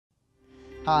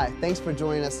Hi, thanks for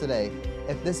joining us today.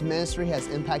 If this ministry has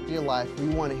impacted your life, we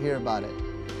want to hear about it.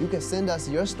 You can send us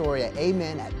your story at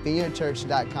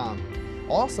amen@vineyardchurch.com.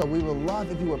 Also, we would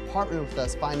love if you would partner with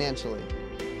us financially.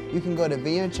 You can go to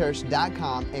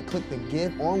vineyardchurch.com and click the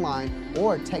Give online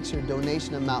or text your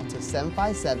donation amount to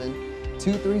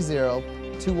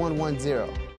 757-230-2110.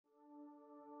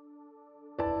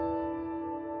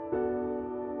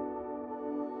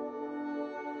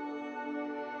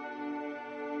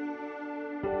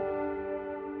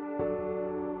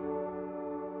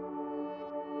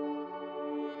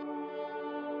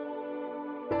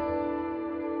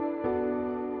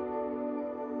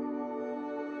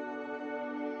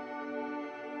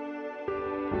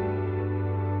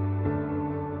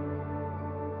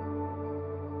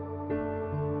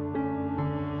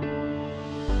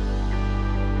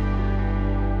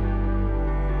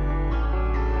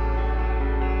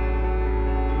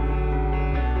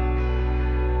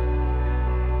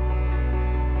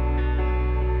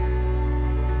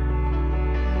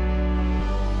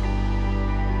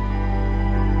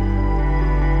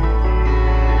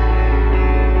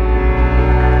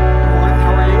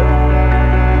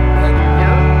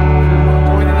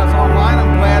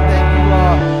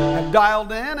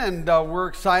 Dialed in, and we're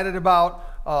excited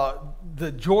about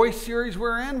the Joy series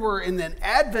we're in. We're in an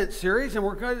Advent series, and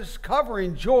we're just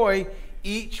covering joy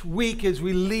each week as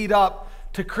we lead up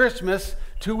to Christmas.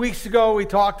 2 weeks ago, we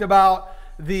talked about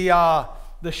the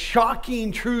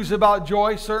shocking truths about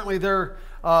joy. Certainly, they're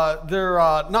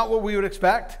not what we would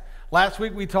expect. Last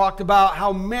week, we talked about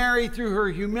how Mary, through her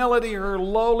humility, her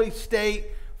lowly state,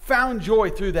 found joy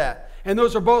through that. And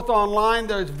those are both online.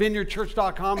 There's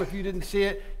vineyardchurch.com. If you didn't see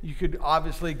it, you could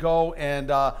obviously go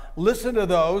and listen to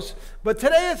those. But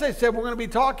today, as I said, we're going to be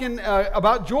talking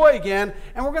about joy again,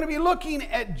 and we're going to be looking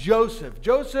at Joseph.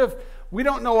 Joseph, we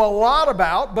don't know a lot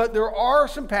about, but there are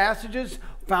some passages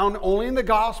found only in the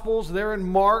Gospels. They're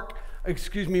in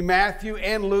Matthew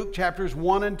and Luke, chapters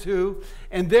 1 and 2.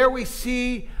 And there we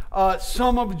see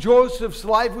some of Joseph's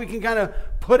life. We can kind of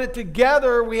put it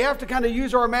together. We have to kind of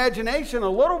use our imagination a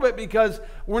little bit because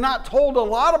we're not told a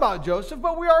lot about Joseph,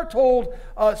 but we are told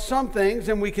some things,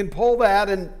 and we can pull that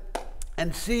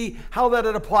and see how that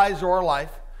it applies to our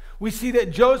life. We see that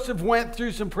Joseph went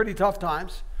through some pretty tough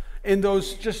times. In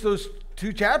those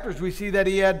 2 chapters, we see that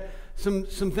he had some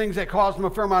things that caused him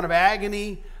a fair amount of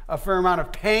agony, a fair amount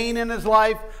of pain in his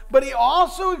life, but he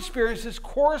also experienced this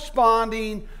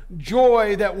corresponding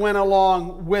joy that went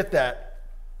along with that.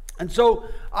 And so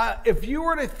if you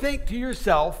were to think to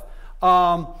yourself,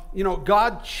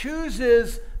 God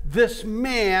chooses this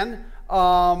man,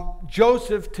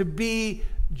 Joseph, to be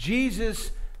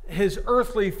Jesus, his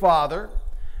earthly father.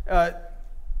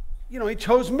 He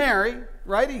chose Mary,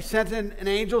 right? He sent an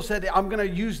angel, said, I'm going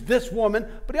to use this woman.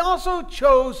 But he also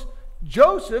chose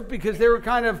Joseph because they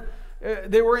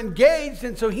were engaged,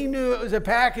 and so he knew it was a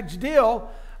package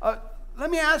deal. Let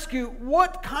me ask you,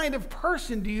 what kind of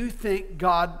person do you think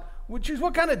God would choose?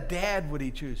 What kind of dad would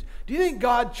he choose? Do you think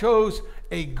God chose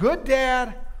a good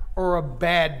dad or a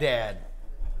bad dad?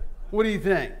 What do you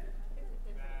think?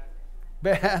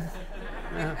 Bad?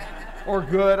 Yeah. Or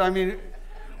good?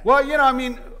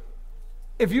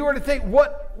 If you were to think,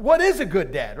 what is a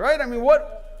good dad, right?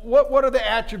 What are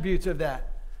the attributes of that?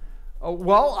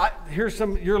 Here's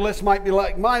some. Your list might be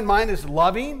like mine. Mine is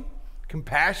loving,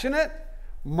 compassionate,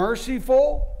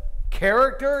 merciful,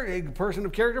 character, a person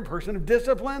of character, person of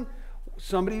discipline,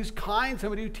 somebody who's kind,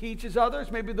 somebody who teaches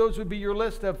others. Maybe those would be your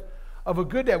list of a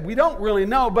good dad. We don't really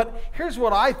know, but here's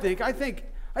what I think. I think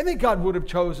God would have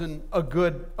chosen a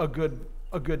good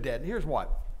dad. And here's why.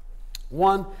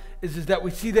 One is that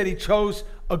we see that he chose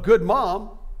a good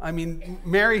mom.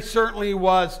 Mary certainly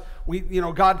was.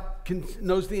 God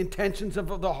knows the intentions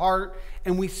of the heart,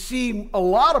 and we see a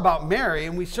lot about Mary,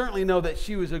 and we certainly know that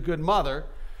she was a good mother.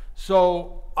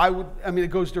 So it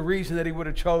goes to reason that he would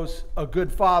have chose a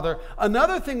good father.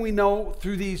 Another thing we know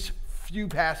through these few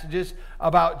passages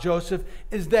about Joseph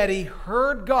is that he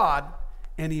heard God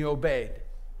and he obeyed.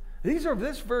 This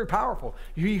is very powerful.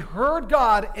 He heard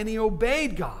God and he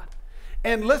obeyed God.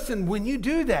 And listen, when you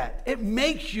do that, it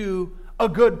makes you a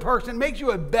good person, makes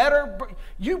you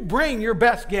you bring your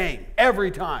best game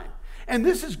every time. And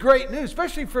this is great news,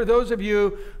 especially for those of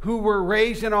you who were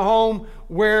raised in a home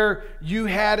where you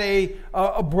had a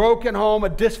broken home, a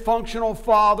dysfunctional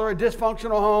father, a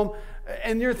dysfunctional home,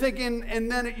 and you're thinking,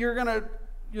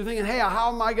 hey,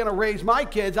 how am I going to raise my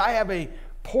kids? I have a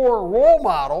poor role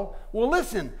model. Well,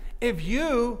 listen, if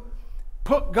you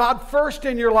put God first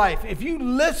in your life, if you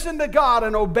listen to God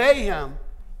and obey him,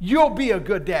 you'll be a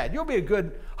good dad. You'll be a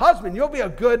good husband. You'll be a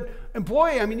good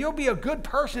employee. You'll be a good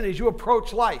person as you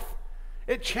approach life.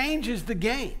 It changes the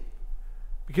game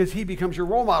because he becomes your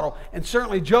role model. And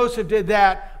certainly Joseph did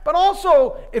that. But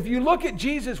also, if you look at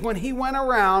Jesus when he went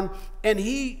around and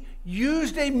he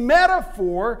used a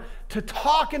metaphor to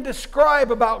talk and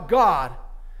describe about God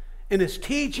in his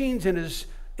teachings, in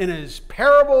his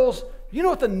parables, you know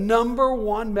what the number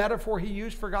one metaphor he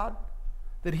used for God?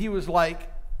 That he was like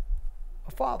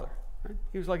a father. Right?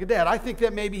 He was like a dad. I think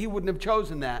that maybe he wouldn't have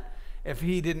chosen that if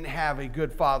he didn't have a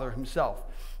good father himself.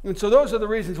 And so those are the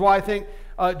reasons why I think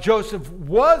Joseph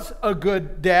was a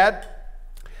good dad.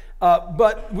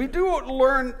 But we do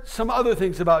learn some other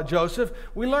things about Joseph.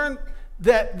 We learn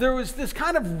that there was this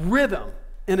kind of rhythm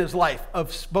in his life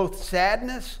of both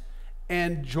sadness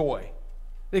and joy.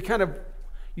 They kind of,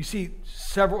 you see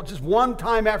several, just one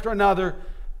time after another,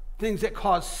 things that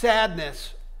cause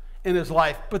sadness in his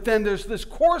life. But then there's this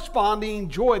corresponding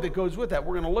joy that goes with that.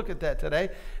 We're going to look at that today.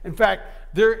 In fact,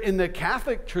 there in the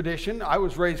Catholic tradition, I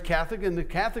was raised Catholic, in the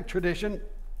Catholic tradition,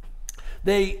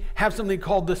 they have something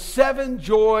called the 7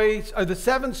 joys, or the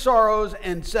 7 sorrows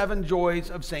and 7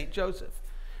 joys of St. Joseph.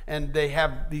 And they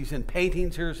have these in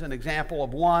paintings. Here's an example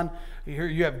of one. Here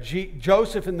you have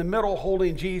Joseph in the middle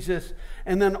holding Jesus.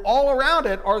 And then all around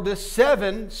it are the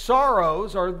 7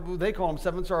 sorrows, or they call them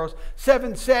 7 sorrows,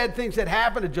 7 sad things that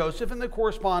happened to Joseph and the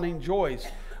corresponding joys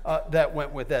that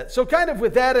went with that. So kind of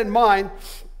with that in mind,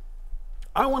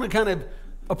 I want to kind of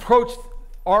approach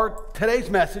our today's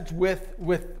message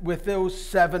with those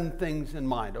 7 things in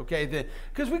mind, okay?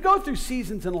 Because we go through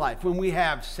seasons in life when we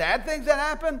have sad things that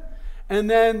happen, and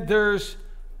then there's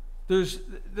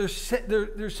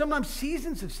sometimes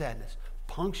seasons of sadness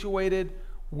punctuated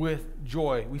with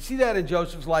joy. We see that in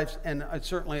Joseph's life, and it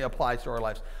certainly applies to our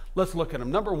lives. Let's look at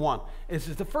them. Number 1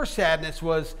 is the first sadness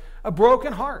was a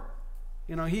broken heart.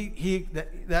 You know,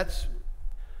 that's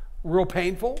real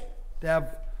painful to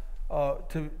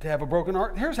have a broken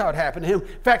heart. Here's how it happened to him.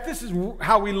 In fact, this is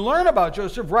how we learn about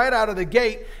Joseph right out of the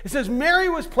gate. It says Mary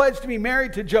was pledged to be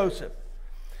married to Joseph.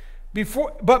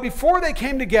 But before they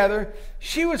came together,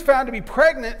 she was found to be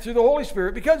pregnant through the Holy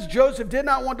Spirit. Because Joseph did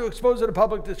not want to expose her to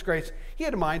public disgrace, he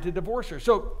had a mind to divorce her.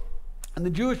 So in the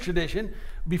Jewish tradition,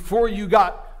 before you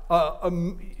got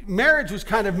marriage was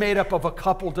kind of made up of a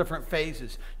couple different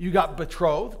phases. You got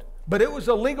betrothed, but it was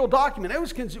a legal document. It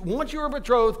was once you were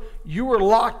betrothed, you were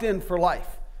locked in for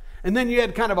life. And then you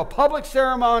had kind of a public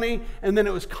ceremony, and then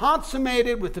it was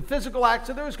consummated with the physical act.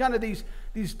 So there was kind of these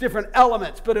different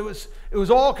elements, but it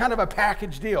was all kind of a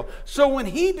package deal. So when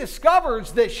he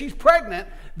discovers that she's pregnant,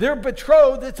 they're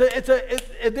betrothed,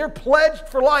 they're pledged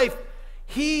for life,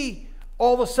 he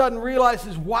all of a sudden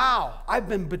realizes, wow, I've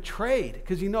been betrayed,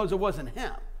 because he knows it wasn't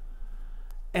him.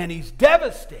 And he's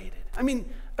devastated. I mean,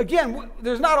 again,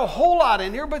 there's not a whole lot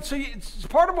in here, but so it's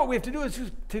part of what we have to do is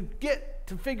just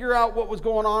to figure out what was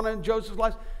going on in Joseph's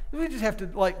life. We just have to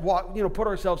put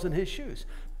ourselves in his shoes.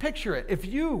 Picture it. If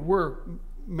you were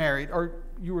married or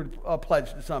you were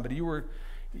pledged to somebody,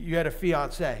 you had a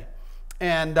fiance,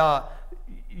 and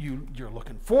you're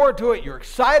looking forward to it. You're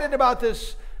excited about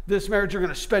this marriage. You're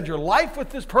going to spend your life with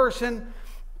this person,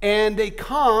 and they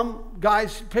come,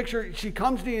 guys. Picture she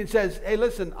comes to you and says, "Hey,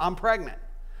 listen, I'm pregnant."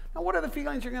 Now, what are the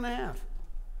feelings you're going to have?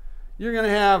 You're going to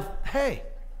have, hey,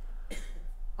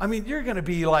 I mean, you're going to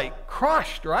be like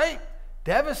crushed, right?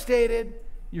 Devastated.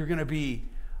 You're going to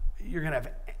have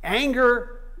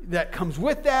anger that comes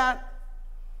with that.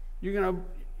 You're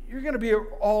going to be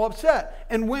all upset.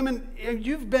 And women,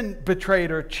 you've been betrayed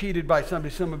or cheated by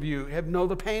somebody. Some of you know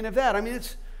the pain of that. I mean,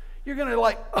 you're going to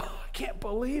oh, I can't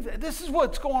believe it. This is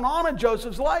what's going on in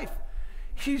Joseph's life.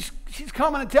 She's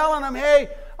coming and telling him, hey,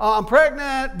 I'm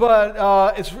pregnant, but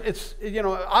it's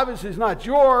obviously it's not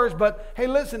yours, but hey,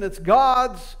 listen, it's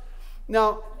God's.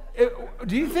 Now,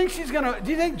 do you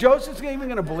think Joseph's even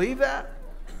going to believe that?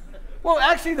 Well,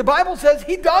 actually, the Bible says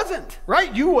he doesn't,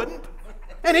 right? You wouldn't,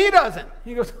 and he doesn't.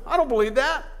 He goes, I don't believe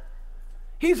that.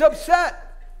 He's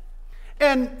upset.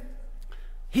 And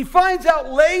he finds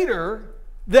out later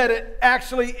that it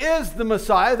actually is the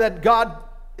Messiah,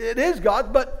 it is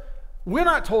God, but we're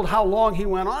not told how long he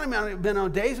went on. It might have been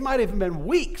on days, it might have even been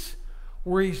weeks,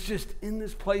 where he's just in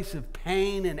this place of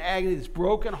pain and agony, this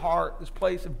broken heart, this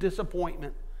place of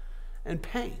disappointment and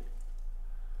pain.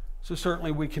 So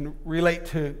certainly we can relate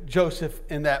to Joseph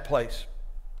in that place,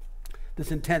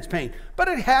 this intense pain. But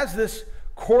it has this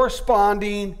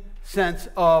corresponding sense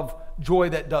of joy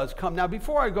that does come. Now,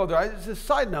 before I go there, as a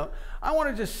side note, I want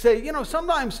to just say,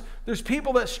 sometimes there's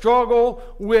people that struggle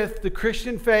with the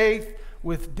Christian faith,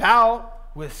 with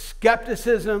doubt, with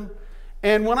skepticism.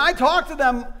 And when I talk to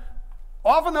them,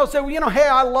 often they'll say, well, hey,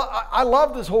 I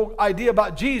love this whole idea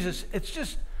about Jesus. It's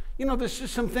just, there's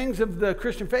just some things of the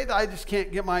Christian faith I just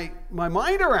can't get my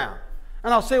mind around.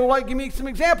 And I'll say, well, give me some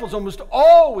examples. Almost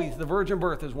always the virgin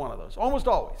birth is one of those. Almost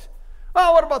always.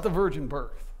 Oh, what about the virgin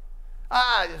birth?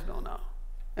 I just don't know.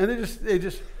 And they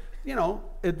just,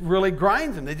 it really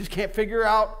grinds them. They just can't figure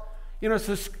out, it's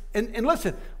this, and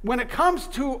listen, when it comes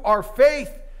to our faith,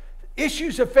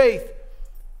 issues of faith,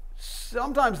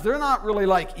 sometimes they're not really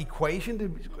like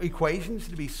equations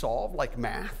to be solved, like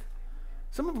math.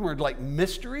 Some of them are like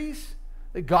mysteries,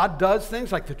 that God does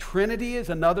things, like the Trinity is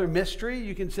another mystery.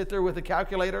 You can sit there with a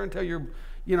calculator until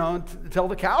until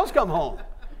the cows come home.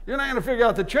 You're not going to figure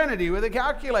out the Trinity with a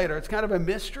calculator. It's kind of a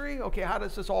mystery. Okay, how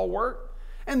does this all work?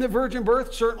 And the virgin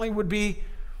birth certainly would be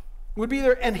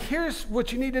there. And here's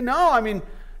what you need to know,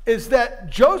 is that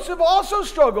Joseph also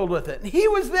struggled with it. And he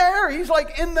was there. He's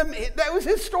like that was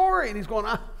his story. And he's going,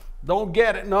 don't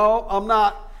get it. No, I'm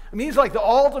not. He's like the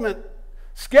ultimate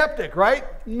skeptic, right?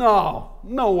 No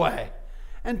way.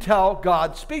 Until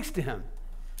God speaks to him.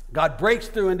 God breaks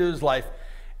through into his life.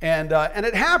 And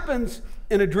it happens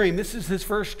in a dream. This is his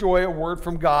first joy, a word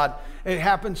from God. It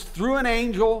happens through an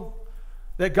angel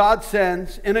that God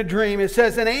sends in a dream. It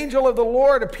says, an angel of the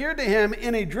Lord appeared to him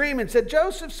in a dream and said,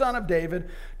 Joseph, son of David,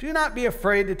 do not be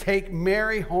afraid to take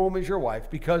Mary home as your wife,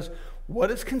 because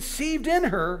what is conceived in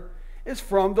her is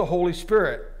from the Holy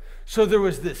Spirit. So there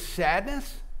was this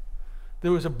sadness.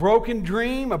 There was a broken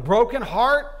dream, a broken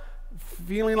heart,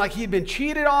 feeling like he'd been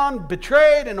cheated on,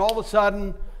 betrayed, and all of a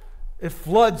sudden it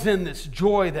floods in this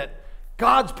joy that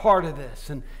God's part of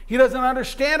this, and he doesn't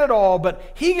understand it all,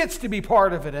 but he gets to be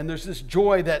part of it, and there's this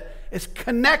joy that is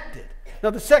connected.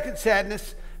 Now, the second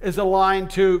sadness is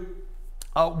aligned to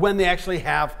when they actually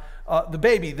have the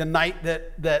baby, the night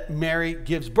that Mary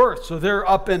gives birth. So they're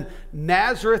up in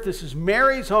Nazareth. This is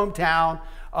Mary's hometown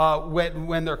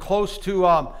when they're close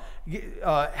to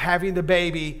having the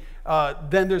baby.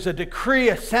 Then there's a decree,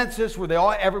 a census, where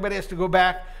everybody has to go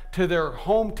back to their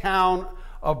hometown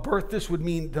of birth. This would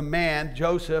mean the man,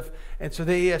 Joseph, and so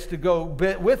he has to go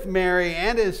with Mary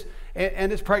and his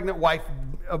pregnant wife,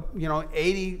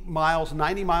 80 miles,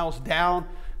 90 miles down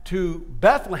to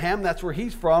Bethlehem. That's where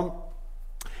he's from.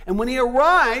 And when he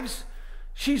arrives,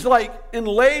 she's like in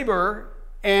labor,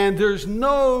 and there's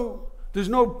no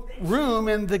room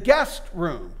in the guest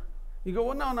room. You go,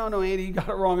 well, no, Andy, you got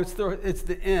it wrong. It's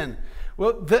the inn.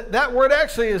 Well, that word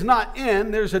actually is not inn.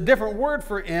 There's a different word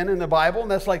for inn in the Bible, and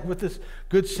that's like with this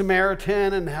Good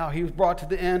Samaritan and how he was brought to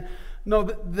the inn. No,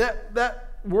 that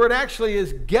word actually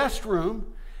is guest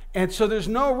room, and so there's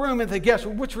no room in the guest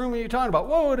room. Which room are you talking about?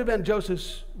 Well, it would have been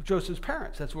Joseph's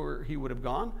parents. That's where he would have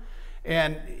gone.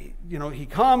 And, he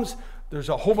comes. There's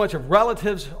a whole bunch of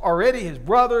relatives already, his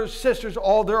brothers, sisters, they're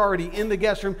already in the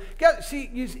guest room. See,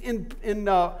 in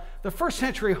the first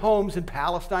century homes in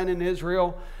Palestine and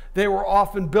Israel, they were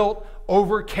often built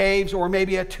over caves or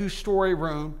maybe a 2-story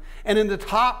room. And in the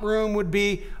top room would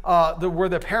be where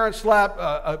the parents slept,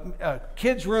 a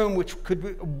kid's room, which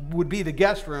would be the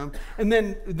guest room. And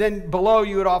then below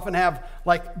you would often have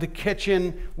like the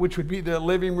kitchen, which would be the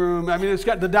living room. It's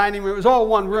got the dining room. It was all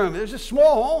one room. It was just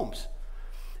small homes.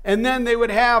 And then they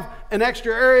would have an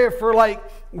extra area for like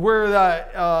where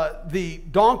the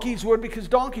donkeys would, because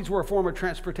donkeys were a form of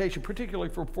transportation, particularly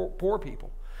for poor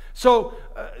people. So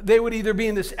they would either be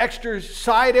in this extra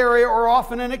side area or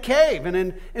often in a cave.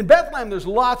 And in Bethlehem, there's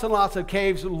lots and lots of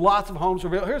caves, lots of homes.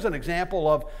 Here's an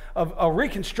example of a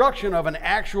reconstruction of an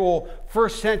actual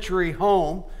first century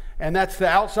home. And that's the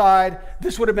outside.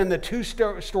 This would have been the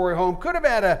 2-story home. Could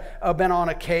have been on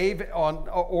a cave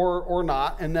or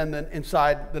not. And then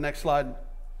inside, the next slide,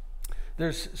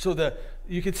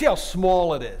 you can see how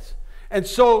small it is. And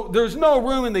so there's no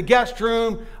room in the guest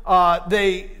room.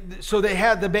 They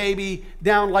had the baby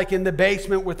down like in the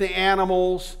basement with the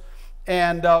animals.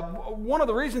 And one of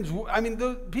the reasons,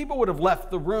 the people would have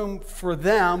left the room for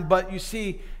them, but you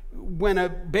see, when a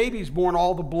baby's born,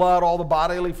 all the blood, all the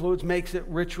bodily fluids makes it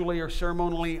ritually or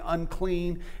ceremonially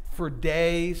unclean for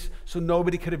days, so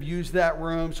nobody could have used that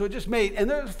room. So it just made, and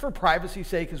there's for privacy's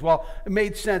sake as well, it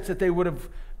made sense that they would have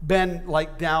been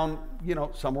like down,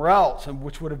 somewhere else, and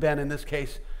which would have been in this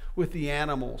case with the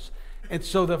animals. And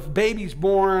so the baby's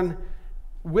born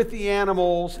with the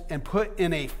animals and put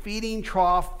in a feeding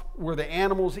trough where the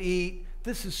animals eat.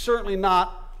 This is certainly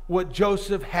not what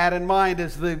Joseph had in mind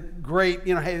as the great,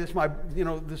 hey, this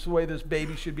is the way this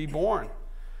baby should be born.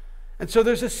 And so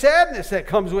there's a sadness that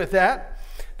comes with that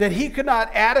he could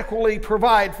not adequately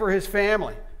provide for his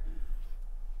family.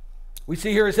 We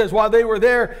see here it says, while they were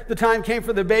there, the time came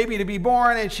for the baby to be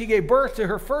born, and she gave birth to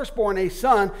her firstborn, a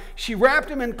son. She wrapped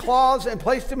him in cloths and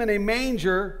placed him in a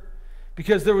manger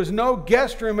because there was no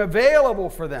guest room available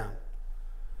for them.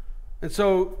 And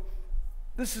so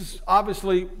this is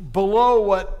obviously below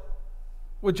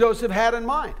what Joseph had in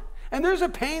mind. And there's a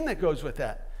pain that goes with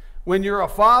that. When you're a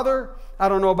father, I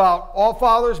don't know about all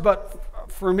fathers, but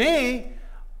for me,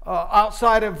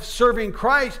 outside of serving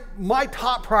Christ, my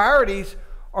top priorities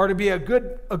are to be a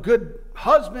good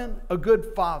husband, a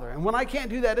good father. And when I can't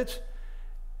do that,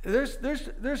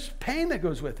 there's pain that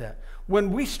goes with that.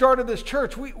 When we started this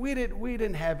church, we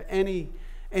didn't have any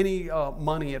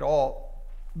money at all.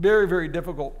 Very, very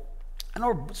difficult. And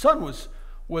our son was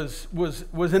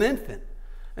an infant.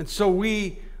 And so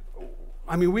we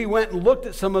went and looked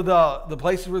at some of the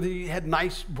places where they had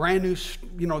nice, brand new,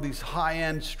 these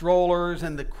high-end strollers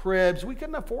and the cribs. We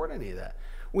couldn't afford any of that.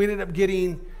 We ended up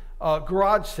getting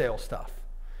garage sale stuff.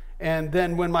 And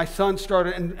then when my son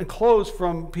started, and clothes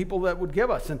from people that would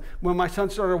give us. And when my son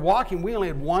started walking, we only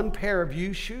had one pair of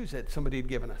used shoes that somebody had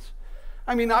given us.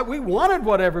 We wanted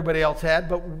what everybody else had,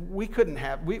 but we couldn't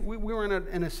have. We were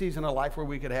in a season of life where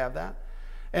we could have that.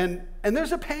 And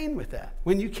there's a pain with that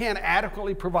when you can't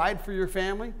adequately provide for your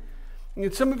family.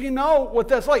 And some of you know what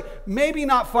that's like. Maybe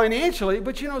not financially,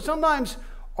 but sometimes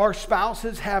our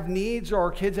spouses have needs, or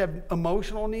our kids have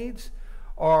emotional needs,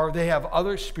 or they have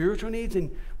other spiritual needs.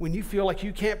 And when you feel like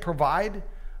you can't provide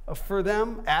for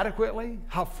them adequately,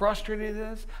 how frustrating it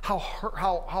is, how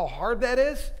hard that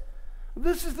is.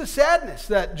 This is the sadness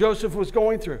that Joseph was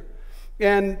going through.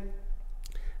 And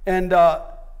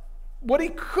what he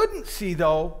couldn't see,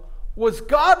 though, was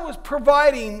God was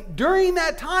providing. During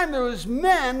that time, there was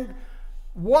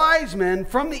wise men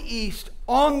from the east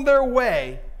on their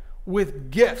way with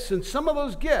gifts. And some of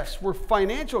those gifts were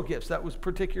financial gifts. That was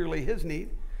particularly his need.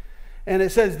 And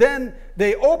it says, then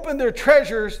they opened their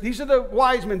treasures. These are the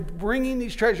wise men bringing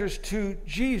these treasures to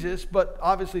Jesus, but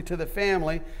obviously to the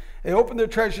family. They opened their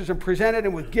treasures and presented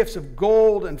him with gifts of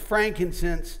gold and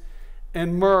frankincense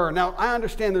and myrrh. Now, I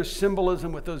understand there's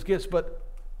symbolism with those gifts, but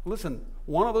listen,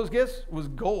 one of those gifts was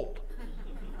gold.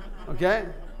 Okay?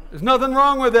 There's nothing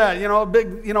wrong with that. We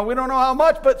don't know how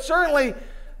much, but certainly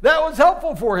that was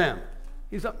helpful for him.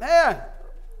 He's like,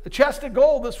 a chest of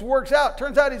gold, this works out.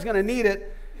 Turns out he's going to need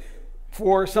it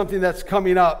for something that's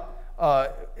coming up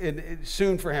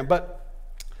soon for him. But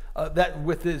that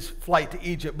with his flight to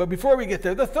Egypt. But before we get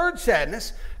there, the third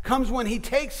sadness comes when he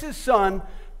takes his son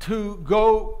to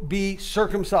go be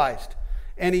circumcised,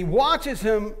 and he watches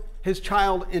his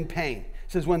child in pain.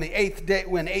 It says when 8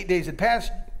 days had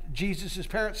passed, Jesus'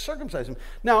 parents circumcised him.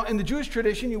 Now, in the Jewish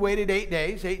tradition, you waited 8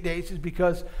 days. 8 days is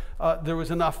because there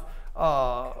was enough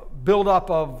buildup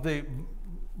of the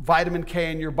vitamin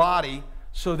K in your body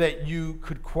so that you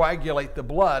could coagulate the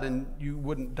blood and you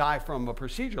wouldn't die from a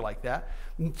procedure like that.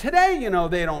 And today,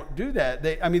 they don't do that.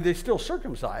 They still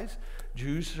circumcise.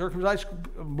 Jews circumcise.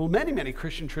 Many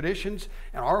Christian traditions.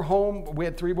 In our home, we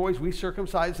had 3 boys. We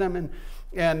circumcised them, and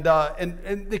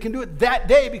they can do it that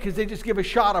day because they just give a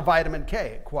shot of vitamin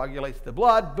K. It coagulates the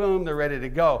blood. Boom, they're ready to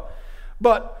go.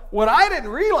 But what I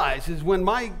didn't realize is when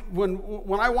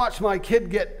I watched my kid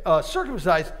get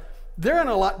circumcised, they're in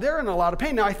a lot of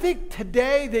pain. Now, I think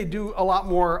today they do a lot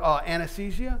more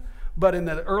anesthesia, but in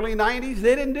the early 90s,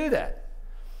 they didn't do that.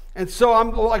 And so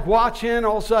I'm like watching,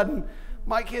 all of a sudden,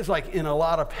 my kid's like in a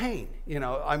lot of pain.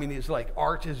 He's like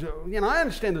arches. I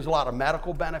understand there's a lot of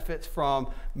medical benefits from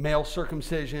male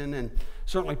circumcision and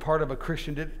certainly part of a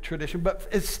Christian tradition, but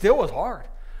it still was hard.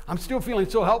 I'm still feeling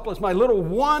so helpless. My little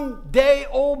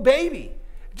 1-day-old baby,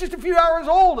 just a few hours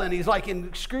old, and he's like in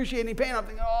excruciating pain. I'm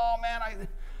thinking, oh man, it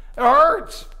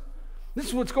hurts. This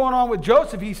is what's going on with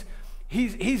Joseph.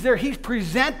 He's there. He's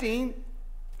presenting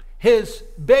his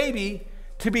baby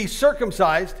to be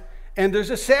circumcised, and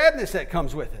there's a sadness that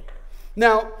comes with it.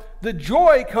 Now, the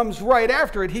joy comes right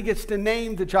after it. He gets to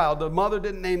name the child. The mother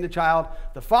didn't name the child.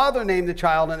 The father named the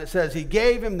child, and it says he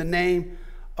gave him the name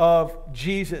of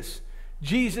Jesus.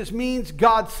 Jesus means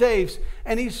God saves,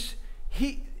 and it's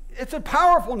a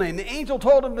powerful name. The angel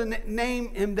told him to name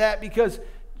him that because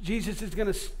Jesus is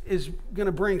going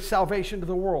to bring salvation to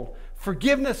the world,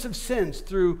 forgiveness of sins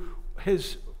through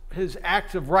his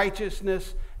acts of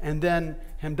righteousness, and then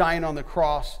him dying on the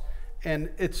cross.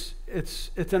 And it's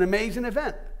an amazing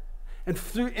event.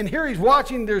 And here he's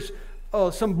watching. There's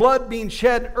some blood being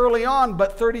shed early on,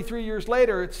 but 33 years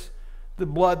later, it's the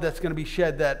blood that's going to be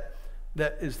shed that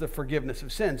is the forgiveness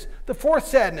of sins. The fourth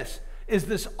sadness is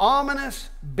this ominous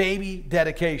baby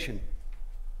dedication.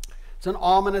 It's an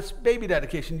ominous baby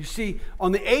dedication. You see,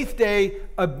 on the 8th day,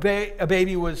 a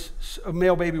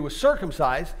male baby was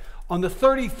circumcised. On the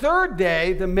 33rd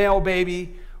day, the male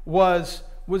baby was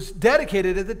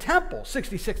dedicated at the temple.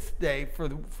 66th day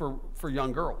for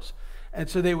young girls. And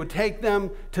so they would take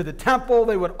them to the temple.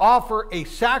 They would offer a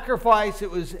sacrifice. It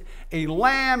was a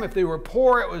lamb. If they were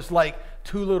poor, it was like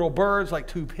 2 little birds, like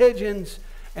 2 pigeons.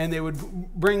 And they would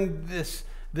bring this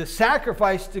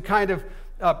sacrifice to kind of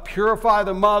purify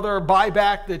the mother, buy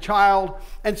back the child.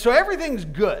 And so everything's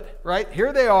good, right?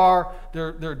 Here they are.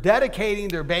 They're dedicating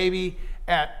their baby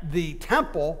at the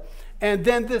temple. And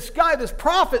then this guy, this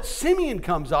prophet Simeon,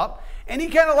 comes up, and he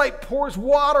kind of like pours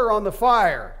water on the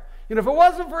fire. You know, if it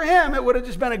wasn't for him, it would have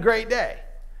just been a great day.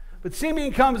 But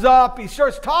Simeon comes up, he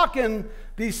starts talking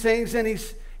these things, and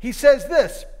he says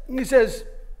this. He says,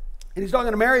 and he's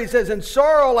talking to Mary, he says, "And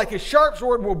sorrow like a sharp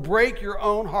sword will break your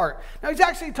own heart." Now he's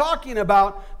actually talking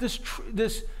about this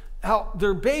how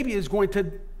their baby is going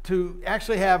to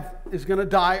actually is going to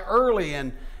die early.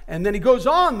 And then he goes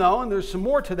on, though, and there's some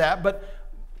more to that, but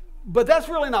that's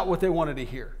really not what they wanted to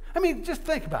hear. I mean, just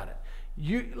think about it.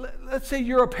 Let's say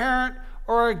you're a parent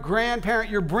or a grandparent,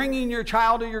 you're bringing your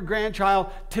child or your grandchild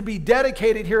to be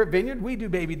dedicated here at Vineyard. We do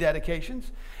baby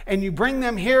dedications. And you bring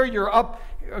them here, you're up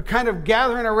kind of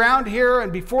gathering around here,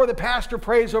 and before the pastor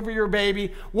prays over your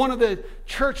baby, one of the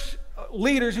church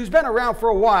leaders who's been around for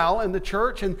a while in the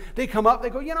church, and they come up, they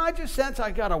go, "You know, I just sense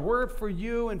I got a word for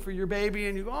you and for your baby."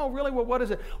 And you go, "Oh, really? Well, what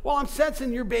is it?" "Well, I'm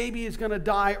sensing your baby is going to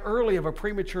die early of a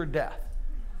premature death."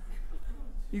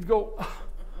 You'd go,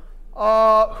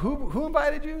 who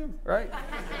invited you, right?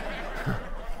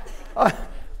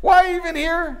 Why are you even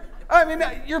here? I mean,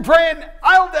 you're praying,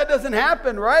 I hope that doesn't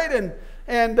happen, right?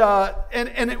 And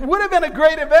it would have been a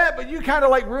great event, but you kind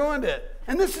of like ruined it.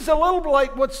 And this is a little bit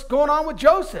like what's going on with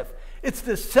Joseph. It's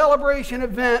this celebration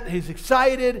event. He's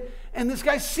excited. And this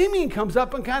guy Simeon comes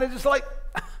up and kind of just like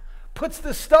puts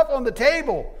this stuff on the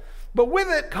table. But with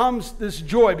it comes this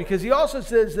joy, because he also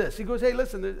says this. He goes, "Hey,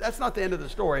 listen, that's not the end of the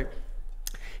story."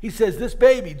 He says, this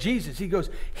baby, Jesus, he goes,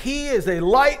 "He is a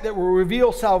light that will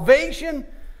reveal salvation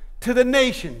to the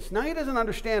nations." Now, he doesn't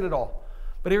understand it all.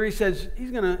 But here he says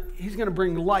he's gonna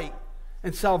bring light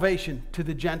and salvation to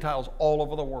the Gentiles all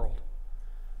over the world.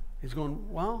 He's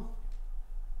going, well,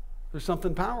 there's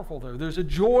something powerful there. There's a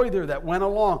joy there that went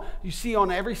along. You see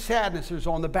on every sadness, there's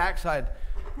on the backside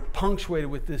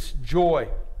punctuated with this joy.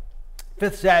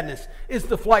 5th sadness is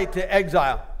the flight to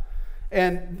exile.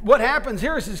 And what happens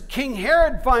here is King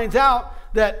Herod finds out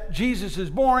that Jesus is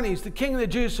born. He's the king of the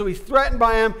Jews, so he's threatened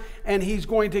by him, and he's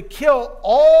going to kill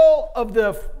all of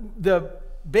the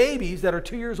babies that are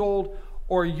 2 years old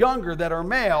or younger that are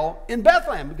male in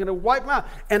Bethlehem. He's going to wipe them out.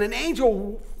 And an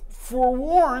angel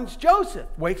forewarns Joseph,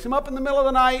 wakes him up in the middle of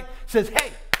the night, says,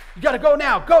 "Hey, you got to go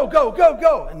now. Go, go, go,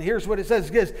 go." And here's what it says.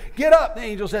 It says, "Get up," the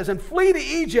angel says, "and flee to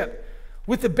Egypt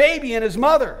with the baby and his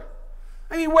mother."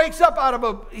 And he wakes up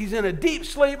he's in a deep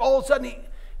sleep. All of a sudden he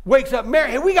wakes up,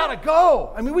 "Mary, hey, we got to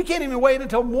go. I mean, we can't even wait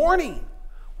until morning.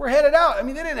 We're headed out." I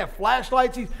mean, they didn't have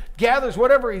flashlights. He gathers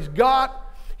whatever he's got.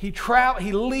 He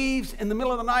leaves in the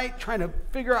middle of the night trying to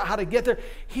figure out how to get there.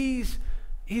 He's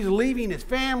leaving his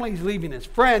family. He's leaving his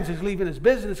friends. He's leaving his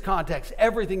business contacts,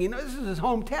 everything. This is his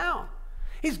hometown.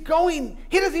 He's going,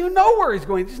 he doesn't even know where he's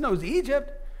going. He just knows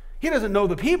Egypt. He doesn't know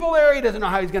the people there. He doesn't know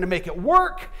how he's going to make it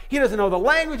work. He doesn't know the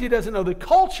language. He doesn't know the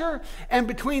culture. And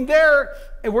between there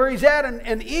and where he's at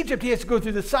in Egypt, he has to go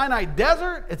through the Sinai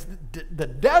desert. It's the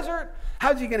desert.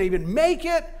 How's he going to even make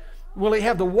it? Will he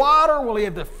have the water? Will he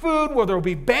have the food? Will there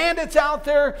be bandits out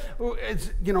there?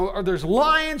 Or there's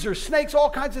lions or snakes, all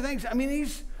kinds of things. I mean,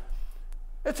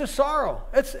 it's a sorrow.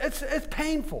 It's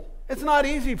painful. It's not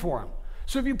easy for him.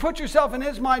 So if you put yourself in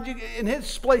his mind, in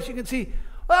his place, you can see,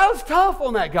 well, that was tough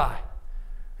on that guy.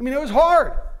 I mean, it was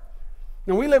hard.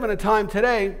 Now, we live in a time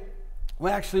today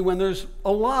when there's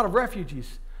a lot of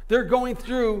refugees. They're going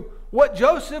through what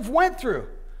Joseph went through.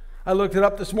 I looked it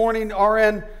up this morning.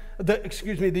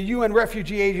 The UN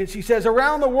Refugee Agency says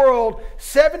around the world,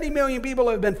 70 million people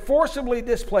have been forcibly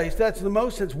displaced. That's the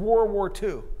most since World War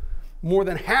II. More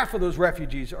than half of those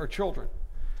refugees are children.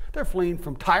 They're fleeing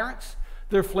from tyrants.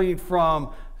 They're fleeing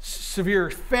from severe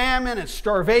famine and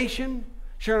starvation.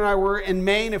 Sharon and I were in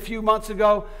Maine a few months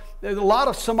ago. A lot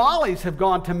of Somalis have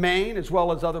gone to Maine as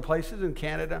well as other places in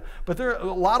Canada. But a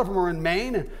lot of them are in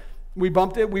Maine. And we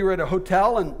bumped it. We were at a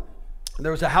hotel, and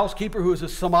there was a housekeeper who was a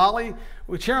Somali.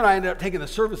 Sharon and I ended up taking the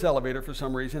service elevator for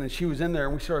some reason, and she was in there,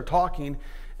 and we started talking,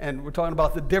 and we're talking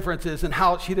about the differences and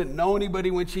how she didn't know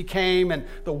anybody when she came, and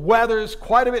the weather's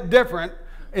quite a bit different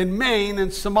in Maine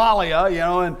and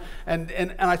Somalia, and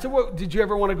I said, well, did you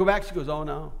ever want to go back? She goes, oh,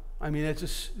 no. I mean,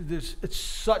 it's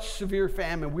such severe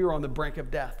famine. We were on the brink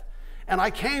of death. And I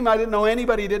came, I didn't know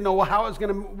anybody, didn't know how it was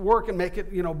going to work and make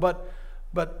it,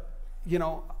 but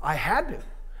I had to.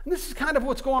 And this is kind of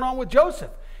what's going on with Joseph.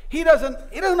 He doesn't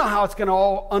know how it's going to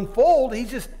all unfold.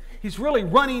 He's he's really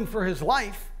running for his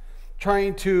life,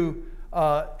 trying to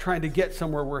get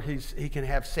somewhere where he can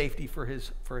have safety for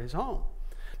his home.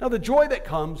 Now, the joy that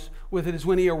comes with it is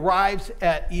when he arrives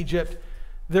at Egypt,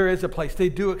 there is a place. They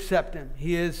do accept him.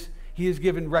 He is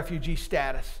given refugee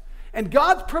status. And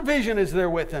God's provision is there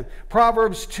with him.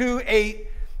 Proverbs 2:8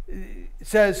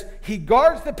 says, he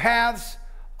guards the paths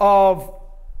of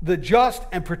the just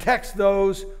and protects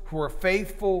those who are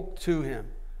faithful to him.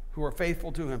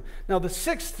 Now, the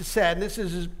sixth sadness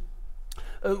is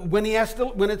when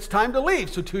it's time to leave.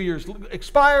 So 2 years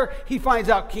expire. He finds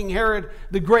out King Herod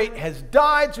the Great has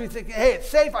died. So he's thinking, hey, it's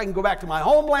safe. I can go back to my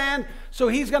homeland. So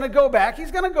he's going to go back.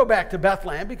 He's going to go back to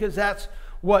Bethlehem because that's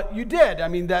what you did. I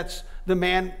mean,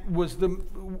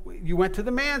 you went to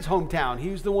the man's hometown. He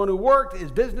was the one who worked.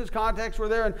 His business contacts were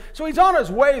there. And so he's on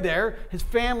his way there, his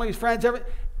family, his friends, everything.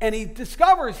 And he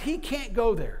discovers he can't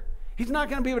go there. He's not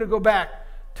going to be able to go back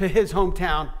to his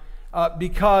hometown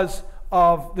because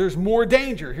there's more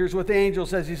danger. Here's what the angel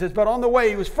says. He says, but on the way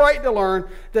he was frightened to learn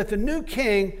that the new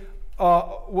king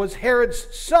was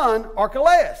Herod's son,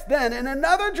 Archelaus. Then in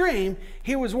another dream,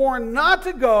 he was warned not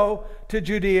to go to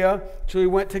Judea, so he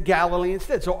went to Galilee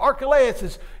instead. So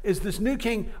Archelaus is this new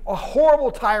king, a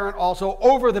horrible tyrant also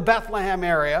over the Bethlehem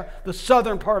area, the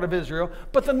southern part of Israel.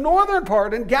 But the northern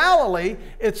part in Galilee,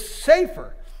 it's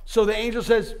safer. So the angel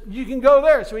says, you can go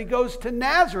there. So he goes to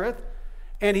Nazareth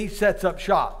and he sets up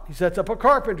shop. He sets up a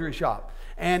carpentry shop.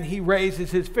 And he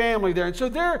raises his family there. And so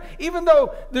there, even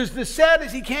though there's this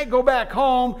sadness, he can't go back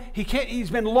home.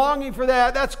 He's been longing for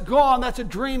that. That's gone. That's a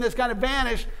dream that's kind of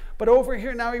vanished. But over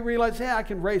here now he realizes, hey, I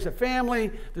can raise a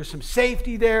family. There's some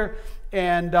safety there.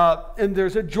 And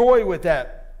there's a joy with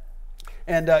that.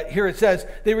 And here it says,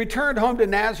 they returned home to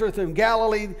Nazareth in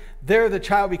Galilee. There the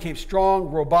child became a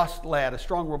strong, robust lad.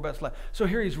 So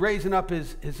here he's raising up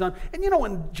his son. And you know,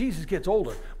 when Jesus gets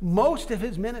older, most of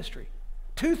his ministry,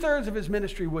 2/3 of his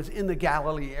ministry was in the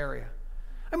Galilee area.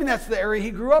 I mean, that's the area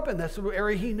he grew up in. That's the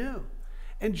area he knew.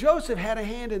 And Joseph had a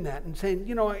hand in that and saying,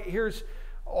 you know, here's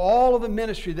all of the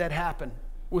ministry that happened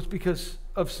was because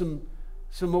of some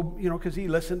because he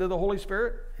listened to the Holy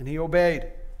Spirit and he obeyed.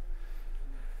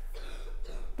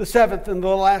 The seventh and the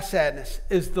last sadness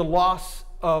is the loss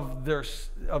of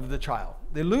the child.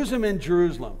 They lose him in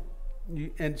Jerusalem.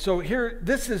 And so here,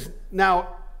 this is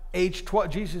now age 12.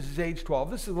 Jesus is age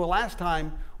 12. This is the last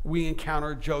time we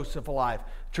encounter Joseph alive.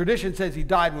 Tradition says he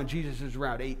died when Jesus was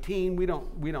around 18. We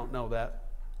don't know that.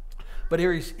 But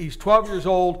here he's 12 years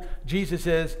old, Jesus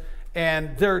is,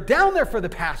 and they're down there for the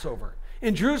Passover.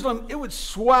 In Jerusalem, it would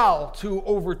swell to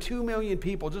over 2 million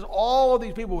people. Just all of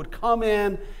these people would come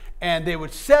in, and they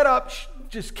would set up,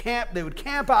 just camp. They would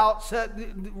camp out,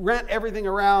 rent everything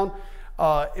around.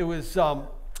 It was a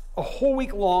whole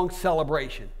week-long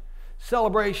celebration,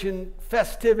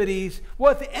 festivities.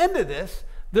 Well, at the end of this,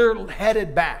 they're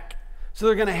headed back. So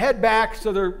they're going to head back.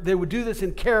 So they would do this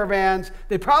in caravans.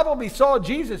 They probably saw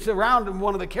Jesus around in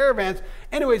one of the caravans.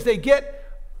 Anyways, they get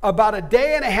about a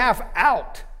day and a half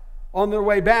out on their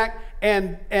way back.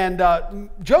 And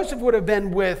Joseph would have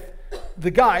been with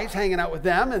the guys, hanging out with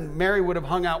them, and Mary would have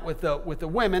hung out with the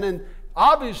women. And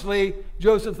obviously,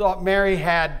 Joseph thought Mary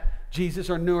had Jesus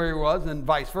or knew where he was, and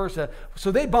vice versa.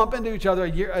 So they bump into each other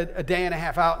a day and a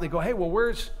half out, and they go, "Hey, well,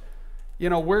 where's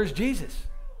Jesus?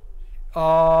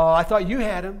 I thought you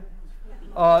had him.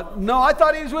 No, I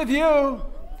thought he was with you."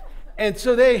 And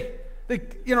so they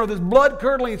this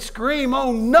blood-curdling scream,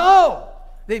 "Oh no!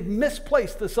 They've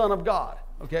misplaced the Son of God."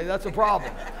 Okay, that's a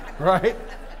problem, right?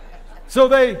 So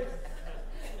they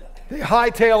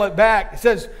hightail it back. It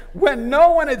says, when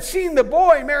no one had seen the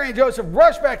boy, Mary and Joseph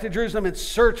rushed back to Jerusalem and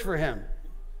searched for him.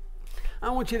 I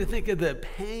want you to think of the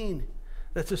pain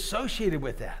that's associated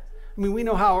with that. I mean, we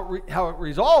know how it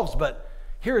resolves, but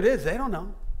here it is. They don't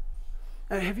know.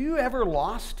 Now, have you ever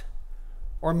lost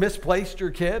or misplaced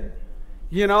your kid?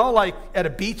 Like at a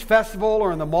beach festival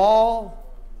or in the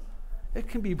mall? It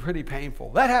can be pretty painful.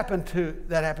 That happened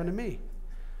to me.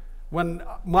 When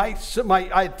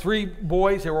I had 3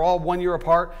 boys, they were all 1 year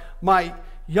apart. My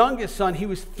youngest son, he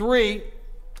was 3.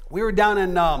 We were down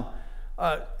in,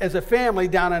 as a family,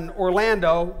 down in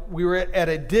Orlando. We were at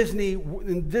in Disney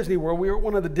World. We were at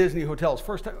one of the Disney hotels.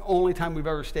 Only time we've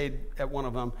ever stayed at one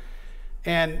of them.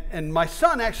 And my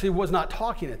son actually was not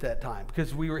talking at that time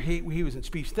because he was in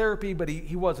speech therapy, but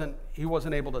he wasn't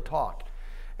able to talk.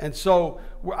 And so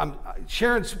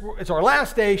it's our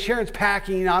last day. Sharon's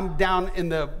packing. I'm down in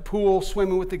the pool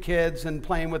swimming with the kids and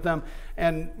playing with them.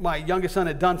 And my youngest son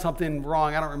had done something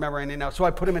wrong. I don't remember anything now. So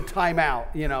I put him in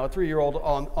timeout, a 3-year-old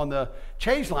on the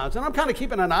change lounge. And I'm kind of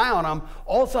keeping an eye on him.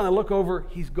 All of a sudden I look over,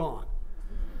 he's gone.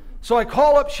 So I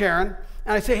call up Sharon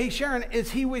and I say, hey, Sharon,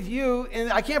 is he with you?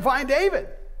 And I can't find David.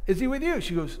 Is he with you?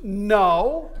 She goes,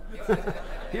 no.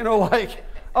 You know, like,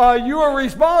 you were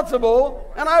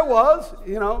responsible, and I was,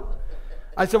 you know.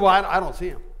 I said, well, I don't see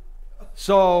him.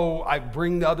 So I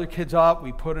bring the other kids up.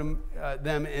 We put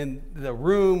them in the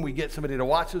room. We get somebody to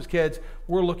watch those kids.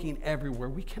 We're looking everywhere.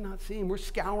 We cannot see him. We're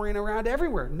scouring around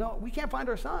everywhere. No, we can't find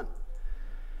our son.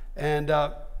 And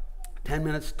 10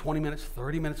 minutes, 20 minutes,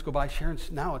 30 minutes go by.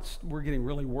 We're getting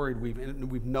really worried.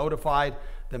 We've notified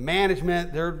the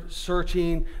management. They're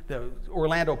searching. The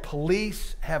Orlando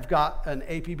police have got an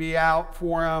APB out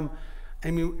for him. I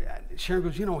mean, Sharon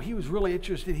goes, you know, he was really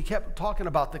interested. He kept talking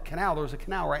about the canal. There was a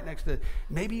canal right next to it.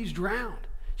 Maybe he's drowned.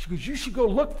 She goes, you should go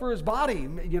look for his body,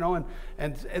 you know.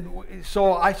 And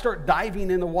so I start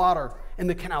diving in the water in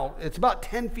the canal. It's about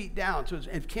 10 feet down, so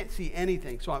it can't see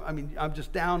anything. So, I'm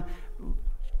just down,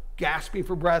 gasping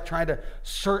for breath, trying to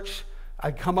search.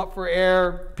 I come up for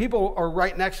air. People are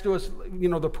right next to us. You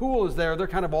know, the pool is there. They're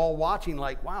kind of all watching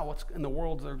like, wow, what's in the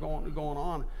world is going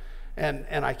on?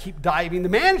 And I keep diving. The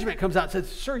management comes out and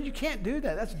says, sir, you can't do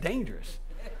that. That's dangerous.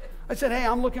 I said, hey,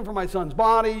 I'm looking for my son's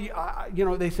body. You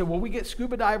know, they said, well, we get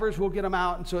scuba divers. We'll get them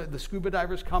out. And so the scuba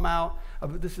divers come out.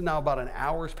 This is now about an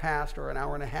hour's past or an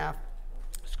hour and a half.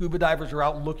 Scuba divers are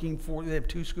out looking for, they have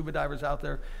 2 scuba divers out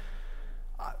there.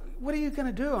 What are you going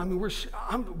to do? I mean,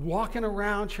 I'm walking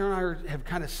around. Sharon and I have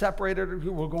kind of separated.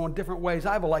 We're going different ways.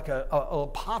 I have a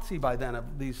posse by then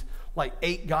of these like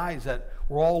 8 guys that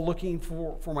were all looking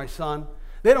for my son.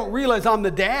 They don't realize I'm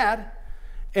the dad.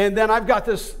 And then I've got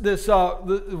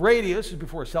the radio. This is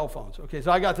before cell phones. Okay,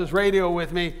 so I got this radio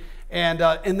with me. And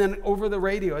then over the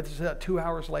radio, it's 2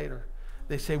 hours later,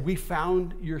 they say, we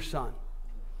found your son.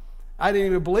 I didn't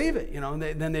even believe it, you know, and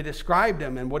then they described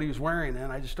him and what he was wearing,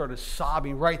 and I just started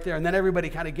sobbing right there. And then everybody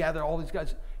kind of gathered, all these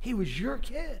guys, he was your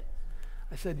kid.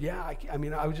 I said, yeah.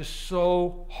 I was just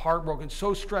so heartbroken,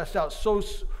 so stressed out, so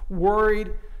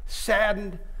worried,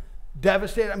 saddened,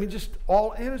 devastated.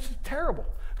 It was terrible.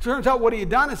 Turns out what he had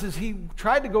done is he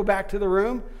tried to go back to the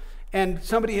room, and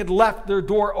somebody had left their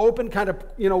door open, kind of,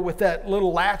 you know, with that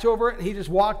little latch over it, and he just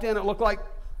walked in. It looked like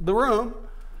the room,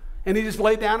 and he just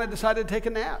laid down and decided to take a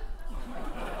nap.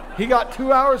 He got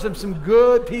 2 hours of some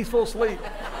good, peaceful sleep.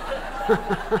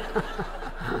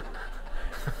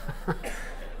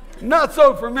 Not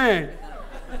so for me.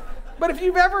 But if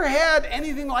you've ever had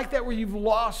anything like that where you've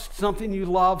lost something you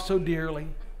love so dearly,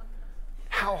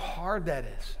 how hard that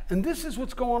is. And this is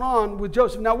what's going on with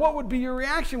Joseph. Now, what would be your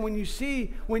reaction when you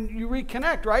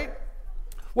reconnect, right?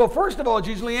 Well, first of all, it's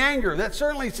usually anger. That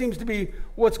certainly seems to be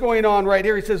what's going on right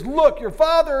here. He says, look, your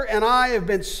father and I have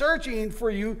been searching for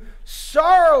you,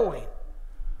 sorrowing.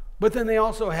 But then they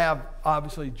also have,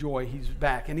 obviously, joy. He's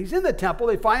back. And he's in the temple.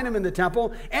 They find him in the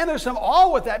temple. And there's some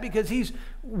awe with that because he's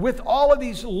with all of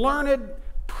these learned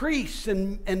priests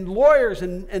and lawyers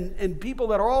and people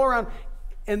that are all around.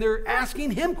 And they're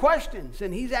asking him questions.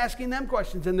 And he's asking them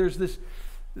questions. And there's this,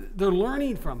 they're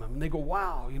learning from him. And they go,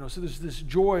 wow. You know, so there's this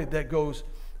joy that goes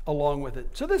along with it.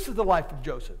 So this is the life of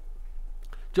Joseph.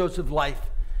 Joseph's life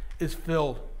is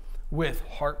filled with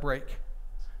heartbreak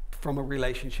from a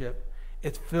relationship.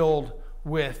 It's filled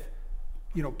with,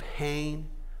 you know, pain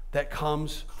that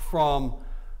comes from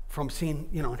seeing,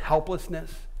 you know,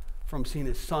 helplessness, from seeing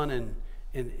his son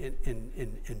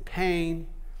in pain,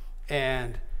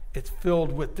 and it's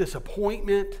filled with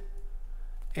disappointment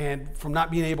and from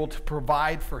not being able to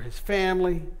provide for his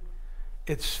family.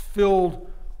 It's filled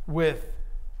with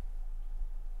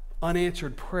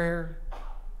unanswered prayer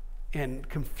and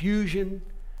confusion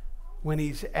when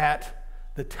he's at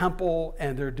the temple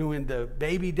and they're doing the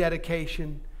baby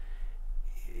dedication.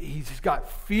 He's got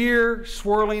fear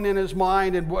swirling in his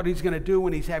mind and what he's going to do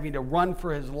when he's having to run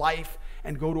for his life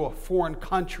and go to a foreign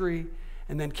country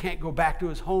and then can't go back to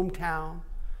his hometown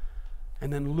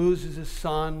and then loses his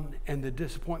son and the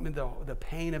disappointment, the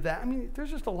pain of that. I mean, there's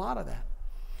just a lot of that.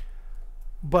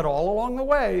 But all along the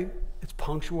way, it's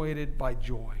punctuated by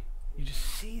joy. You just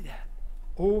see that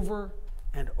over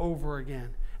and over again.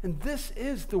 And this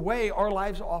is the way our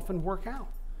lives often work out,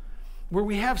 where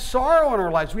we have sorrow in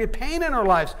our lives, we have pain in our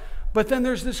lives, but then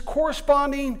there's this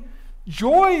corresponding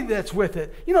joy that's with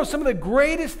it. You know, some of the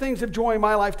greatest things of joy in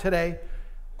my life today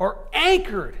are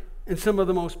anchored in some of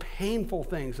the most painful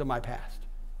things of my past.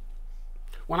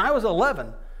 When I was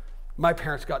 11, my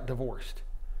parents got divorced.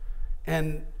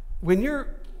 And when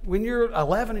you're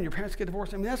 11 and your parents get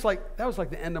divorced, I mean, that was like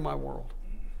the end of my world.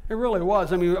 It really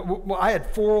was. I mean, I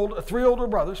had three older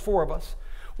brothers, 4 of us.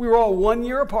 We were all 1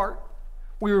 year apart.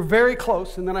 We were very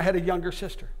close, and then I had a younger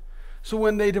sister. So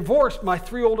when they divorced, my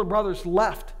 3 older brothers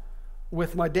left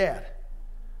with my dad,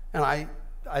 and I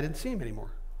didn't see him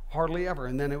anymore. hardly ever.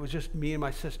 And then it was just me and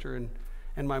my sister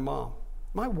and my mom.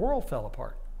 My world fell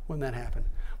apart when that happened.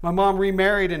 My mom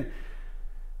remarried, and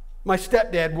my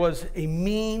stepdad was a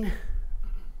mean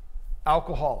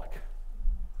alcoholic.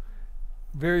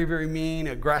 Very, very mean,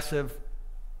 aggressive.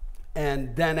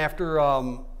 And then after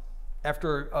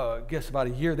I guess about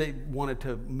a year, they wanted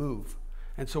to move.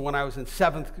 And so when I was in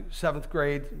seventh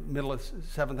grade, middle of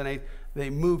 7th and 8th, they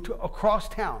moved across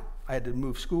town. I had to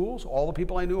move schools, all the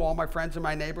people I knew, all my friends in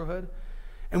my neighborhood.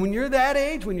 And when you're that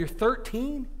age, when you're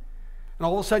 13, and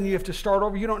all of a sudden you have to start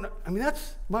over, you don't know. I mean,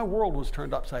 my world was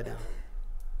turned upside down.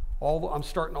 I'm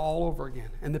starting all over again,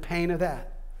 and the pain of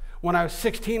that. When I was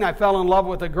 16, I fell in love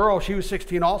with a girl. She was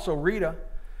 16 also, Rita.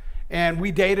 And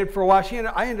we dated for a while.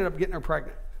 I ended up getting her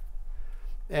pregnant.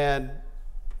 And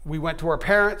we went to our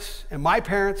parents, and my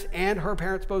parents and her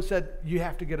parents both said, you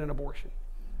have to get an abortion.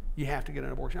 You have to get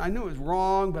an abortion. I knew it was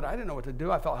wrong, but I didn't know what to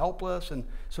do. I felt helpless, and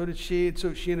so did she. And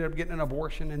so she ended up getting an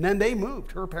abortion. And then they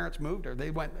moved. Her parents moved her.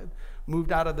 They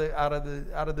moved out of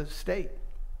the state.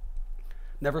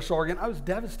 Never saw her again. I was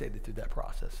devastated through that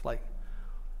process. Like,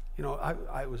 you know,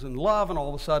 I was in love, and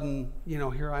all of a sudden, you know,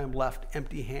 here I am left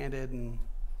empty-handed and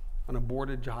an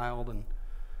aborted child. And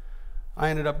I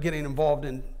ended up getting involved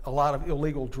in a lot of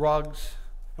illegal drugs.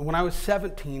 And when I was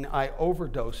 17, I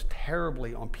overdosed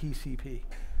terribly on PCP.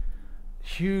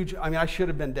 Huge. I mean, I should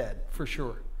have been dead for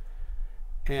sure.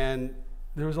 And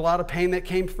there was a lot of pain that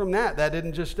came from that.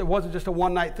 It wasn't just a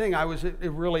one-night thing. I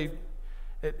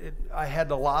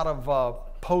had a lot of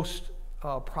post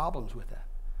problems with that.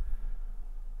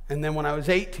 And then when I was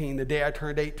 18, the day I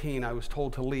turned 18, I was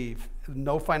told to leave.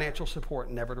 No financial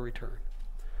support, never to return.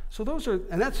 So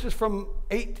and that's just from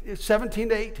 17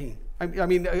 to 18. I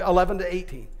mean, 11 to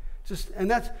 18.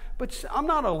 But I'm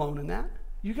not alone in that.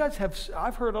 You guys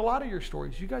I've heard a lot of your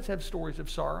stories. You guys have stories of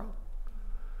sorrow.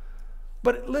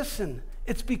 But listen,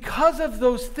 it's because of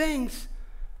those things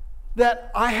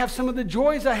that I have some of the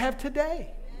joys I have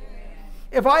today.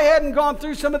 If I hadn't gone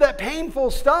through some of that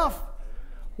painful stuff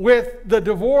with the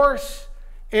divorce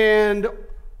and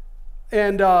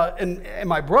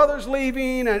my brothers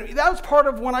leaving, and that was part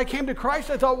of when I came to Christ.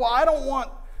 I thought, well, I don't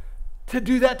want to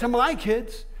do that to my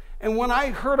kids. And when I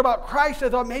heard about Christ, I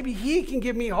thought maybe he can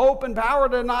give me hope and power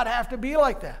to not have to be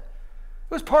like that.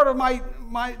 It was part of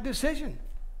my decision.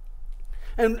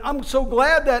 And I'm so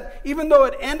glad that even though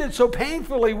it ended so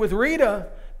painfully with Rita,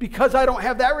 because I don't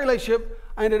have that relationship,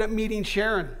 I ended up meeting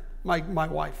Sharon, my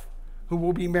wife, who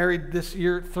will be married this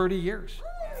year 30 years.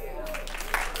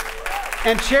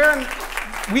 And Sharon,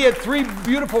 we had 3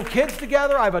 beautiful kids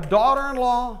together. I have a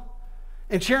daughter-in-law.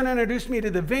 And Sharon introduced me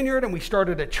to the Vineyard, and we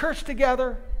started a church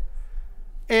together.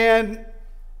 And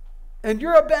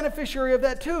you're a beneficiary of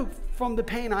that too, from the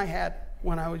pain I had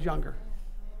when I was younger.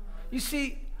 You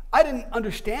see, I didn't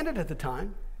understand it at the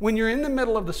time. When you're in the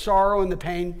middle of the sorrow and the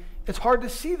pain, it's hard to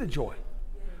see the joy.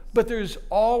 But there's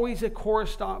always a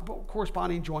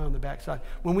corresponding joy on the backside.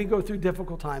 When we go through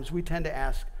difficult times, we tend to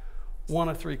ask one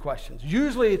of 3 questions.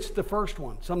 Usually it's the first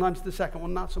one. Sometimes the second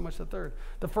one, not so much the third.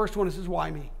 The first one is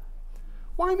why me?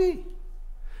 Why me?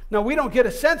 Now, we don't get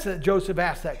a sense that Joseph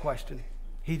asked that question.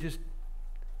 He just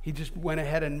went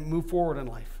ahead and moved forward in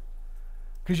life.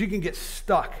 Because you can get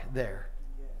stuck there.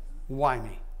 Why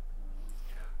me?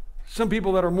 Some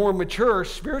people that are more mature,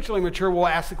 spiritually mature, will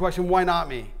ask the question, why not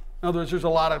me? In other words, there's a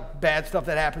lot of bad stuff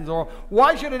that happens. Or,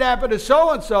 why should it happen to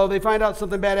so-and-so? They find out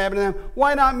something bad happened to them.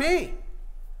 Why not me?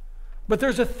 But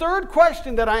there's a third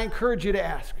question that I encourage you to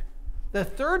ask. The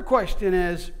third question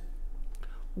is,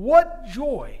 what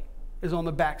joy is on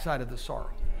the backside of the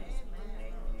sorrow?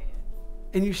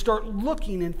 And you start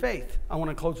looking in faith. I want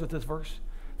to close with this verse.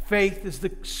 Faith is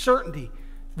the certainty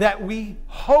that we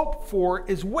hope for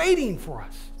is waiting for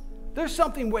us. There's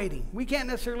something waiting. We can't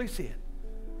necessarily see it.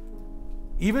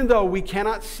 Even though we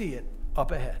cannot see it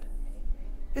up ahead.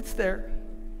 It's there.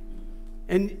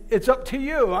 And it's up to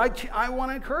you. I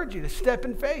want to encourage you to step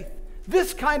in faith.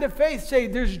 This kind of faith, say,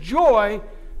 there's joy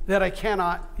that I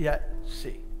cannot yet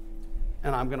see.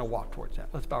 And I'm going to walk towards that.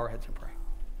 Let's bow our heads and pray.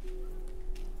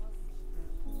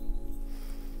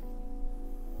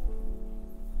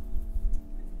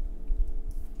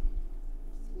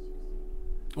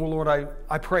 Oh, Lord,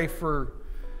 I pray for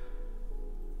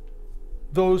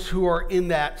those who are in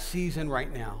that season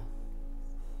right now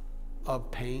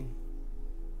of pain.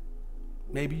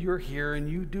 Maybe you're here and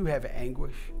you do have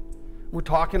anguish. We're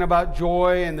talking about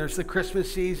joy, and there's the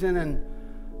Christmas season, and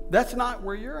that's not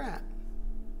where you're at.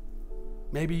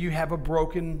 Maybe you have a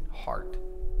broken heart.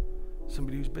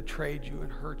 Somebody who's betrayed you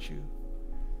and hurt you.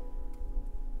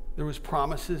 There was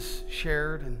promises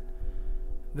shared, and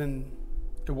then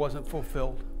it wasn't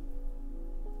fulfilled.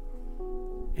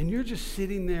 and you're just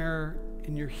sitting there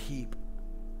in your heap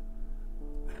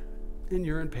and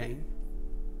you're in pain.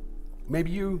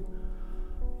 Maybe your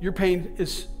pain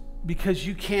is because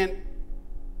you can't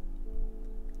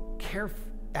care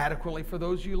adequately for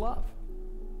those you love.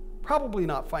 Probably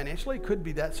not financially. It could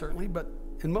be that, certainly, but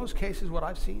in most cases what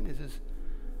I've seen is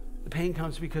the pain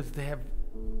comes because they have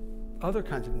other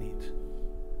kinds of needs.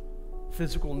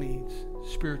 Physical needs,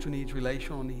 spiritual needs,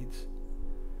 relational needs.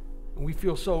 And we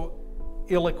feel so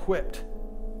ill-equipped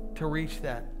to reach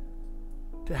that,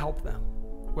 to help them,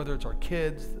 whether it's our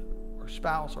kids, our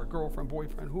spouse, our girlfriend,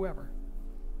 boyfriend, whoever.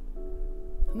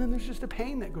 And then there's just a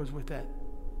pain that goes with that.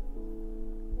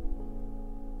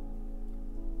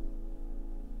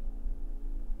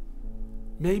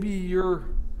 Maybe you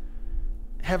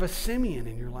have a Simeon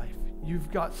in your life.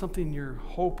 You've got something you're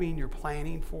hoping, you're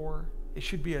planning for. It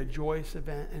should be a joyous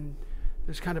event, and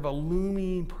there's kind of a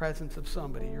looming presence of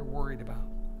somebody you're worried about.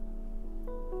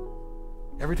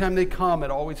 Every time they come, it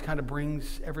always kind of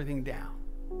brings everything down.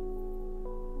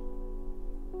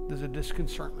 There's a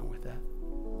disconcertment with that.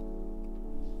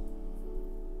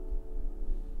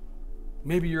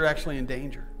 Maybe you're actually in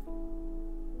danger.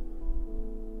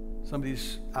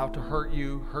 Somebody's out to hurt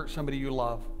you, hurt somebody you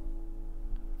love.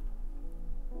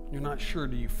 You're not sure.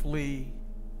 Do you flee?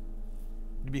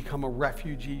 Do you become a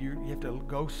refugee? You have to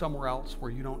go somewhere else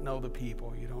where you don't know the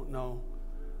people. You don't know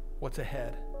what's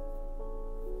ahead.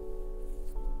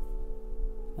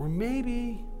 Or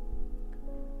maybe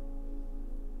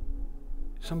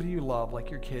somebody you love,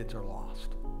 like your kids, are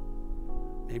lost.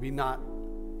 Maybe not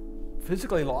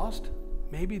physically lost.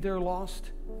 Maybe they're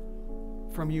lost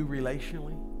from you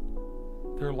relationally.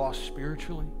 They're lost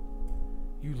spiritually.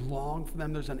 You long for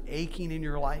them. There's an aching in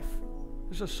your life.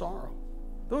 There's a sorrow.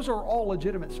 Those are all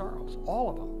legitimate sorrows, all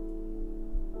of them.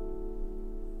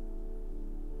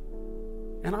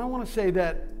 And I want to say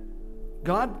that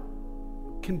God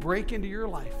can break into your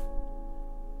life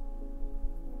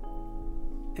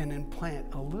and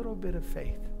implant a little bit of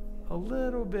faith, a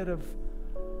little bit of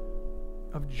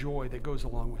joy that goes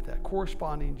along with that,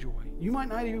 corresponding joy. You might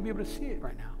not even be able to see it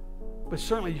right now, but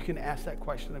certainly you can ask that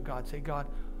question of God. Say, God,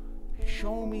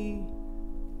 show me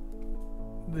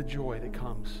the joy that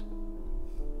comes.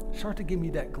 Start to give me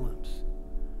that glimpse.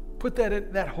 Put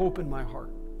that hope in my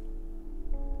heart.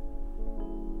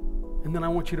 And then I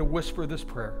want you to whisper this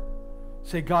prayer.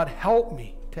 Say, God, help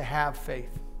me to have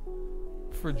faith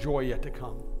for joy yet to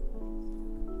come.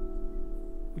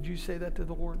 Would you say that to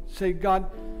the Lord? Say, God,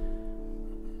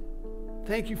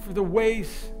 thank you for the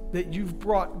ways that you've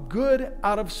brought good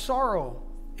out of sorrow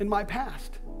in my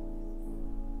past,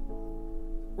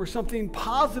 where something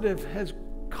positive has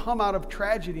come out of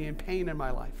tragedy and pain in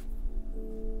my life.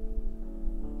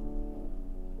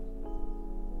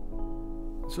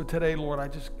 So today, Lord,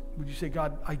 would you say,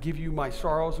 God, I give you my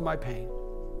sorrows and my pain,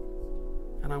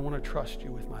 and I want to trust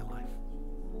you with my life.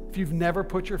 If you've never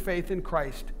put your faith in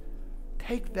Christ,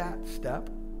 take that step.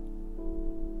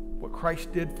 What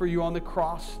Christ did for you on the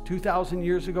cross 2,000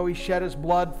 years ago, he shed his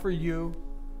blood for you.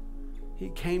 He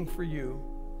came for you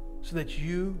so that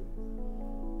you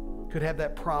could have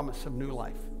that promise of new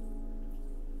life.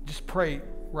 Just pray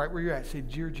right where you're at. Say,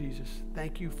 dear Jesus,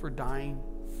 thank you for dying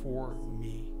for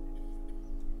me.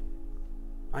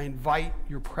 I invite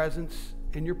your presence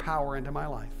and your power into my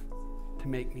life to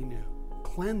make me new.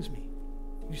 Cleanse me.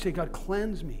 You say, God,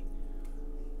 cleanse me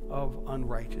of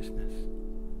unrighteousness.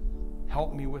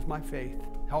 Help me with my faith.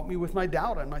 Help me with my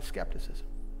doubt and my skepticism.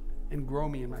 And grow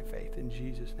me in my faith. In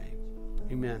Jesus' name,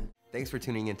 amen. Thanks for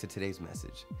tuning in to today's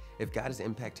message. If God is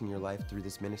impacting your life through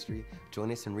this ministry, join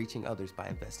us in reaching others by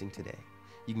investing today.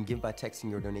 You can give by texting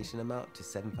your donation amount to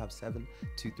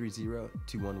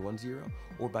 757-230-2110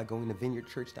 or by going to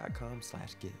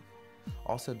vineyardchurch.com/give.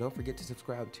 Also, don't forget to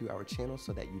subscribe to our channel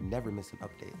so that you never miss an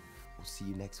update. We'll see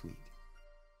you next week.